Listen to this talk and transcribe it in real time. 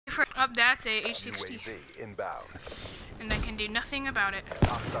Up, that's a H60. UAV inbound. And I can do nothing about it.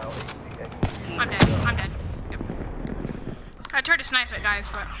 Hostile HCXD. I'm dead. I'm dead. Yep. I tried to snipe it, guys,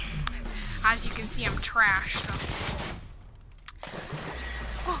 but as you can see, I'm trash. So.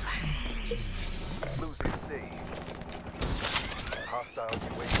 Well then. Losing C. Hostile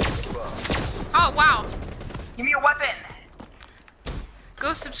UAV above. Oh wow. Give me a weapon.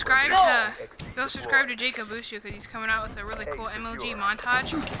 Go subscribe to Jacob Bushu because he's coming out with a really cool MLG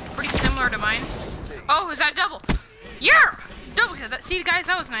montage, pretty similar to mine. Oh, is that double? Yeah, double kill. See, guys,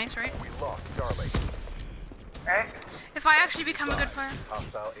 that was nice, right? We lost Charlie. Right? If I actually become a good player.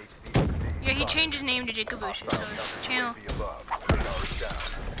 Hostile HCXD. Yeah, he changed his name to Jacob Bushu, so his channel.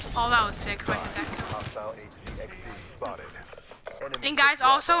 Oh, that was sick. If I hit that kill. Hostile HCXD spotted. And guys,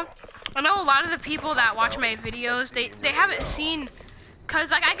 also, I know a lot of the people that watch my videos, they haven't seen. Cause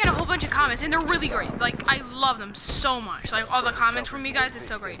like I get a whole bunch of comments and they're really great. Like I love them so much. Like all the comments from you guys, it's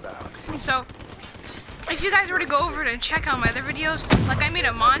so great. So if you guys were to go over and check out my other videos, like I made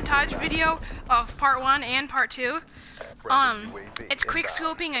a montage video of part 1 and part 2. It's quick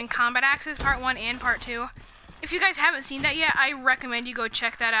scoping and combat axes part 1 and part 2. If you guys haven't seen that yet, I recommend you go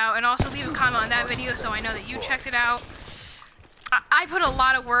check that out and also leave a comment on that video so I know that you checked it out. I put a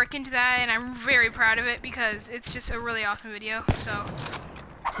lot of work into that and I'm very proud of it because it's just a really awesome video. So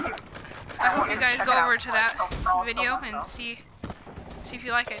I hope you guys go over to that video and see if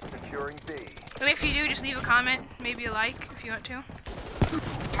you like it. Securing B. And if you do, just leave a comment, maybe a like if you want to.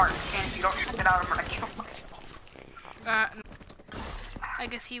 Mark, and if you don't check it out, I'm gonna kill myself. I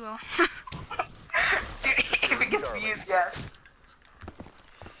guess he will. Dude, if it gets views, yes.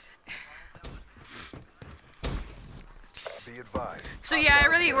 So yeah, I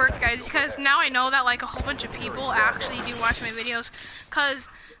really work, guys, because now I know that like a whole bunch of people actually do watch my videos, cause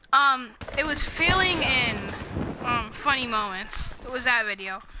it was failing in funny moments. It was that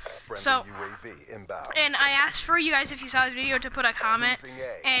video. So and I asked for you guys if you saw the video to put a comment,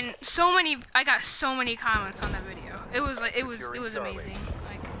 and I got so many comments on that video. It was like it was amazing.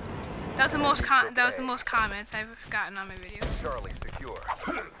 Like that was the most comments I've gotten on my videos. Charlie secure.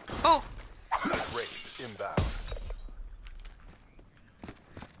 Oh. Race inbound.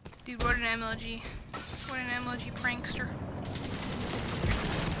 Dude, what an MLG. What an MLG prankster.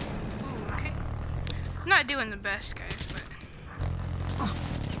 Ooh, okay. I'm not doing the best, guys, but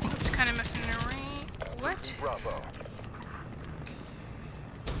it's kind of messing around. What?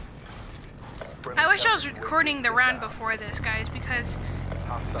 I wish I was recording the round before this, guys, because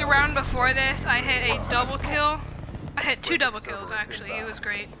the round before this, I hit a double kill. I hit 2 double kills, actually. It was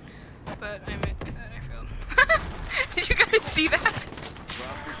great. But I failed. Did you guys see that?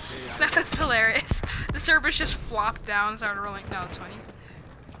 That was hilarious. The servers just flopped down and started rolling. No, it's funny.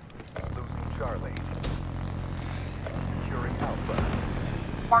 Losing Charlie. Securing Alpha.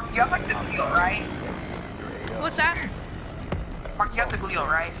 Mark, you have like the glue, right? What's that? Mark, you have the glue,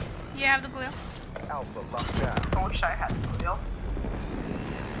 right? Yeah, I have the glue. Alpha locked down. I wish I had the glue.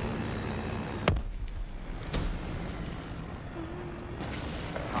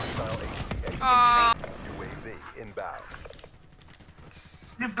 Hostile HCXD. UAV inbound.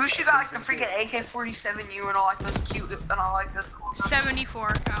 Dude, Bushy got like the freaking AK-47U and all like those cute and all like this cool.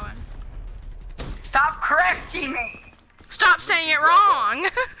 74, Colin. Stop correcting me! Stop saying it wrong!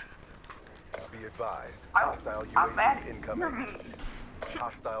 Be advised, hostile UAV incoming.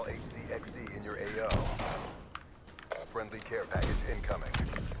 Hostile HCXD in your AO. Friendly care package incoming.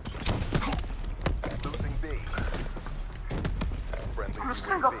 Losing B. Friendly I'm just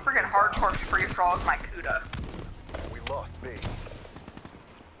gonna go freaking hardcore free for all with my CUDA. We lost B.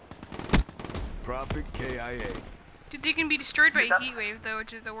 Profit KIA. Dude, they can be destroyed by a heat wave though,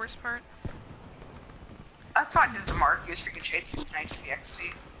 which is the worst part. That's not just the mark, he was freaking chasing with an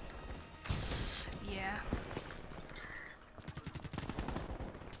HCXD. Yeah.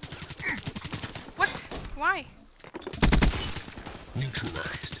 What? Why?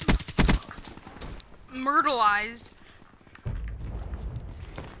 Neutralized. Myrtleized.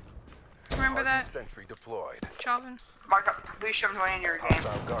 Remember that? Sentry deployed. Chauvin. Mark, please show me in your game.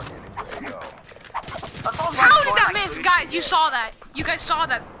 Hostile Guardian in your AO. How did that miss, guys? You saw that. You guys saw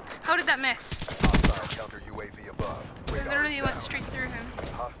that. How did that miss? Hostile counter UAV above. It literally went straight through him.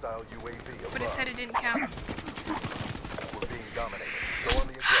 Hostile UAV above. But it said it didn't count. We're being dominated. Go on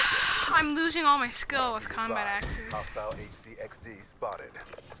the aggressive. I'm losing all my skill with combat axes. Hostile HCXD spotted.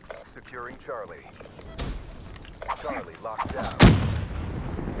 Securing Charlie. Charlie locked down.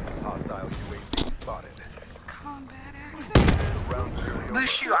 Hostile UAV spotted. Combat axes.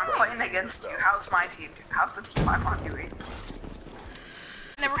 Bushu, I'm playing against you. How's my team? How's the team I'm on doing?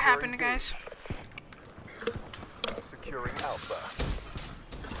 Never happened, guys. Securing Alpha.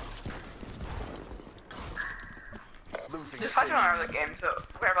 Just I don't remember the game, so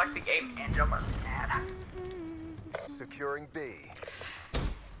whenever like the game ended, I'm like mad. Securing B.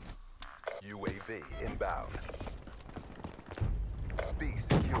 UAV inbound. B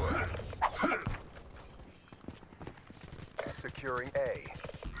secure. Securing A.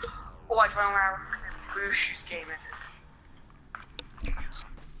 Oh, I joined whenever Bush's game ended.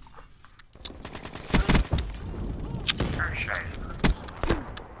 Or should I?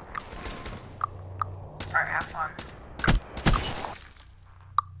 Alright, have fun.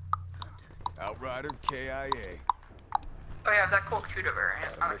 Outrider KIA. Oh yeah, that cool CUDA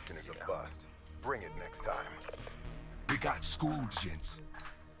variant. The mission is a bust. Bring it next time. We got schooled, gents.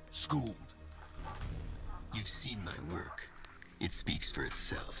 Schooled. You've seen my work. It speaks for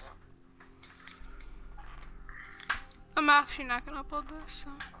itself. I'm actually not gonna upload this, so.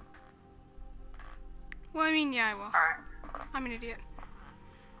 Well, I mean, yeah, I will. Alright. I'm an idiot.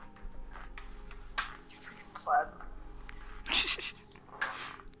 You freaking pleb.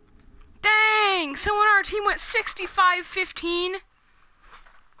 Dang! Someone on our team went 65-15.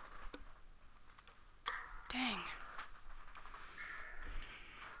 Dang.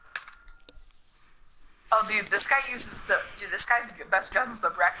 Oh, dude, this guy uses the. Dude, this guy's best gun is the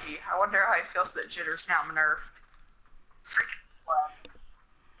Brecci. I wonder how he feels that Jitter's now nerfed. Freaking pleb.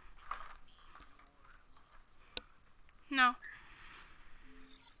 No.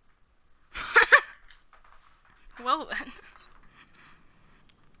 Well then.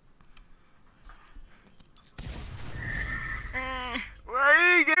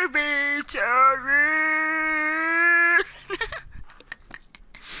 Why you gonna be sorry?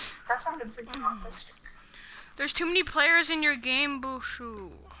 That sounded freaking autistic. There's too many players in your game,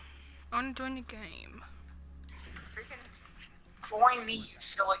 Bushu. I wanna join the game. Freaking join me, you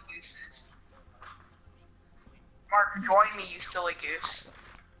silly gooses. Mark, join me, you silly goose.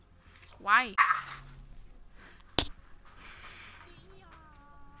 Why? Ass.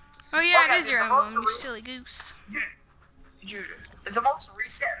 Oh yeah, Okay, it is your the emblem, most you recent- silly goose. Dude, the most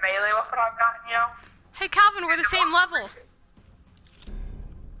recent melee weapon I've gotten, you know? Hey Calvin, we're the same most level. recent-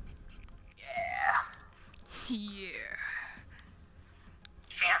 Yeah. Yeah.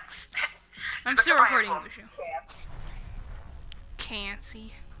 Can't. I'm Look still at my recording, emblem. Bushu. Can't. Can't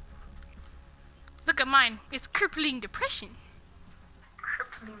see. Look at mine. It's crippling depression.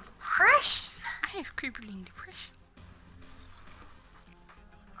 Crippling depression. I have crippling depression.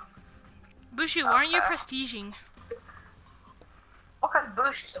 Bushu, why aren't you Okay. prestiging? Well, because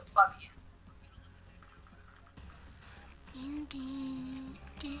Bush is a plebeian.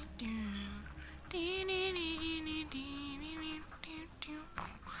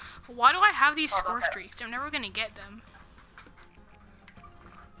 Why do I have these Oh, score okay. streaks? I'm never gonna get them.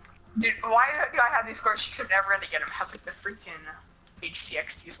 Dude, why do I have these score streaks? I'm never gonna get them. It has like the freaking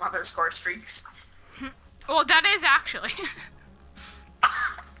HCXD is one of their score streaks. Well, that is actually.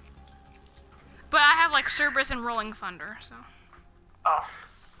 But I have like Cerberus and Rolling Thunder, so. Oh,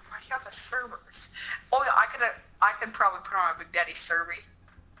 why do you have the servers? Oh yeah, I could probably put on a Big Daddy Serby.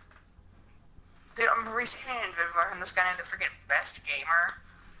 Dude, I'm recently in Vivar and this guy named the freaking best gamer.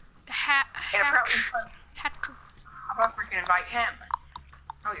 And apparently, I'm gonna freaking invite him.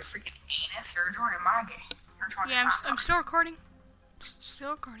 Oh, you freaking anus, you're joining my game. You're joining Yeah, my I'm still recording.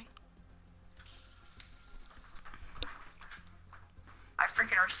 Still recording. I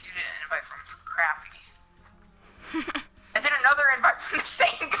freaking received an invite from Crappy. And then another invite from the same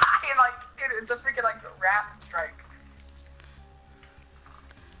guy, and like, dude, it's a freaking like rapid strike.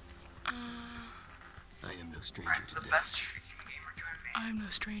 I am no stranger Alright, to the death. best freaking gamer joining me. I'm no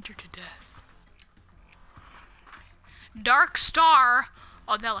stranger to death. Dark Star.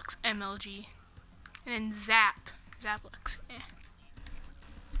 Oh, that looks MLG. And then Zap. Zap looks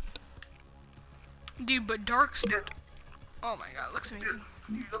Dude, but Dark Star. Dude, Oh my god, it looks amazing.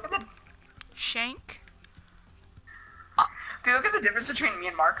 dude, look at the Shank. dude, look at the difference between me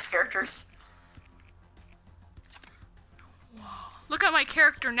and Mark's characters. Whoa. Look at my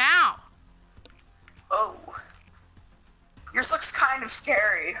character now. Oh. Yours looks kind of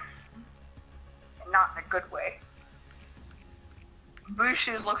scary. And not in a good way.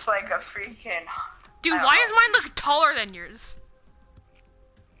 Bushy's looks like a freaking... Dude, I don't why know. does mine look taller than yours?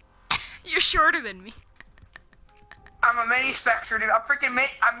 You're shorter than me. I'm a mini Spectre, dude.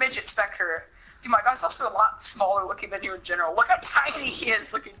 I'm midget Spectre. Dude, my guy's also a lot smaller looking than you in general. Look how tiny he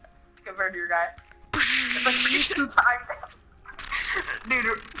is looking compared to your guy. It's like freaking 2 times.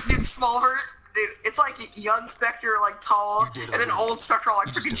 Dude, small version. Dude, it's like young Spectre, like tall, You did and then already. old Spectre, like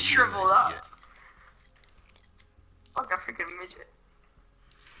You just freaking don't shriveled realize it up. Like a freaking midget.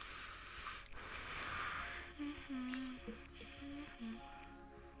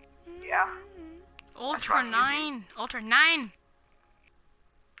 Yeah. Ultra what I'm using. 9. Ultra 9.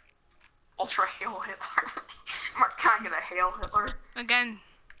 Ultra Hail Hitler. I'm kind of gonna Hail Hitler. Again,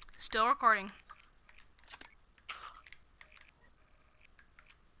 still recording.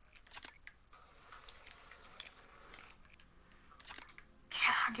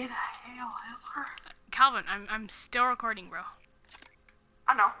 Can I get a Hail Hitler? Calvin, I'm still recording, bro.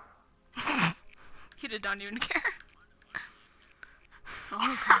 I know. You just don't even care. Oh,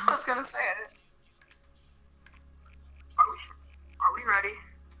 I was gonna say it. Are we ready?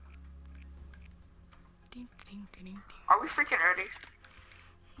 ding, ding, ding, ding. Are we freaking ready?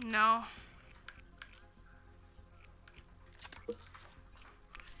 No.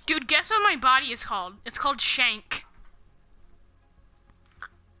 Dude, guess what my body is called? It's called Shank.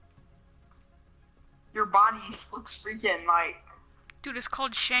 Your body looks freaking like Dude, it's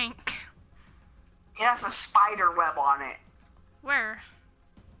called Shank. it has a spider web on it. Where?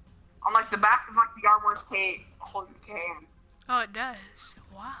 On like the back of like the armor's tape holding the can. Oh, it does.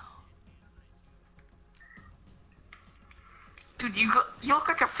 Wow. Dude, you look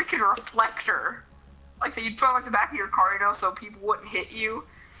like a freaking reflector. Like that you'd put on like the back of your car, you know, so people wouldn't hit you.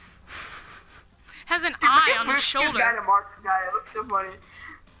 Has an Dude, eye on his This shoulder. guy to Mark's guy, it looks so funny.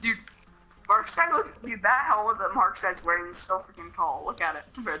 Dude, Mark's guy, dude, that helmet that Mark's guy's wearing is so freaking tall. Look at it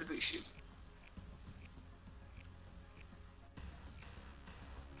compared to boot shoes.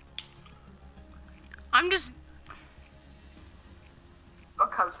 I'm just...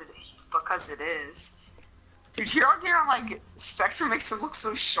 Because it is. Dude, here on like Spectre makes him look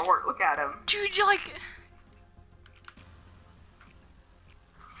so short. Look at him. Dude, you like...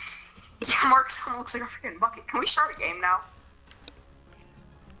 Yeah, Mark's helmet looks like a freaking bucket. Can we start a game now?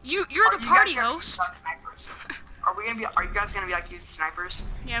 You're Are the you party guys gonna host. use snipers? Are you guys gonna be like using snipers?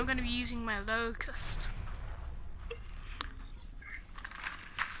 Yeah, I'm gonna be using my locust.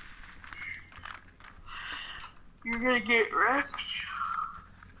 You're gonna get wrecked.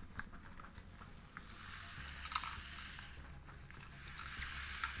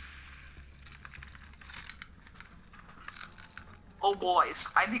 Oh boys,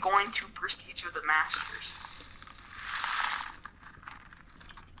 I'd be going to Prestige of the Masters.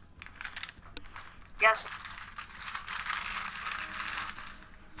 Yes.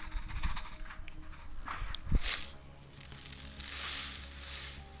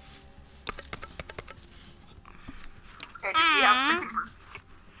 Okay, dude,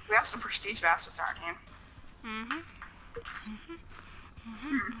 we have some Prestige Masters on our team.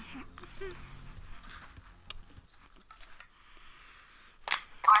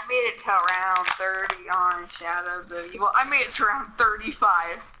 I made it to round 30 on Shadows of Evil. I made it to round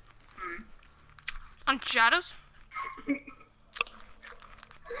 35. On Shadows? I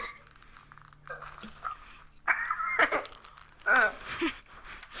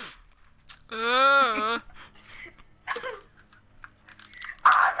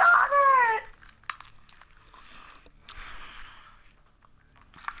got it!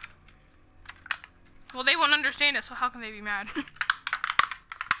 Well, they won't understand it, so how can they be mad?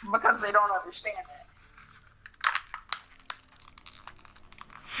 Because they don't understand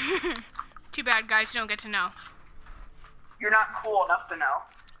it. Too bad, guys. You don't get to know. You're not cool enough to know.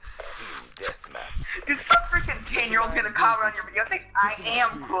 Deathmatch. Dude, some freaking 10-year-old's gonna comment on your video saying, I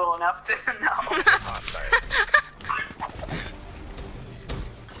am cool enough to know.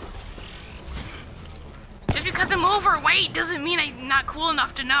 Just because I'm overweight doesn't mean I'm not cool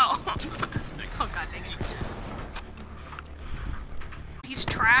enough to know. Oh, god dang it. He's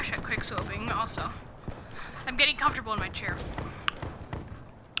trash at quickscoping, also. I'm getting comfortable in my chair.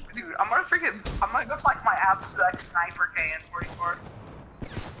 Dude, I'm gonna go to like my absolute sniper KN44.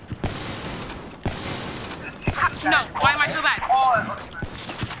 No, why am I so bad? Oh, it looks bad.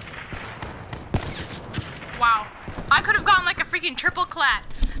 Wow. I could have gotten like a freaking triple clat,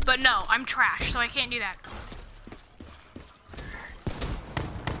 but no, I'm trash, so I can't do that.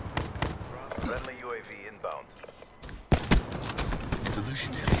 Friendly UAV inbound.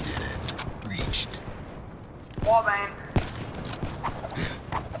 Evolutionary dead end reached. Wallbang.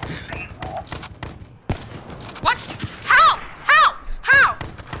 What? How? How? How?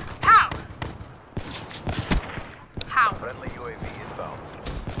 How? How? Friendly UAV inbound.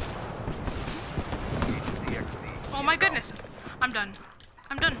 HCXD. Oh my goodness. I'm done.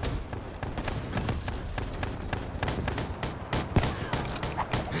 I'm done.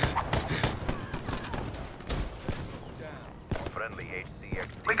 Friendly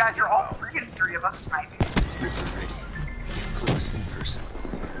HCXD. Wait, guys, you're all freaking 3 of us sniping. Ripper ready. Get close and personal.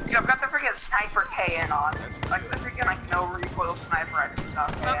 Dude, I've got the freaking sniper KN on. Like the freaking like no recoil sniper and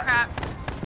stuff. Oh crap.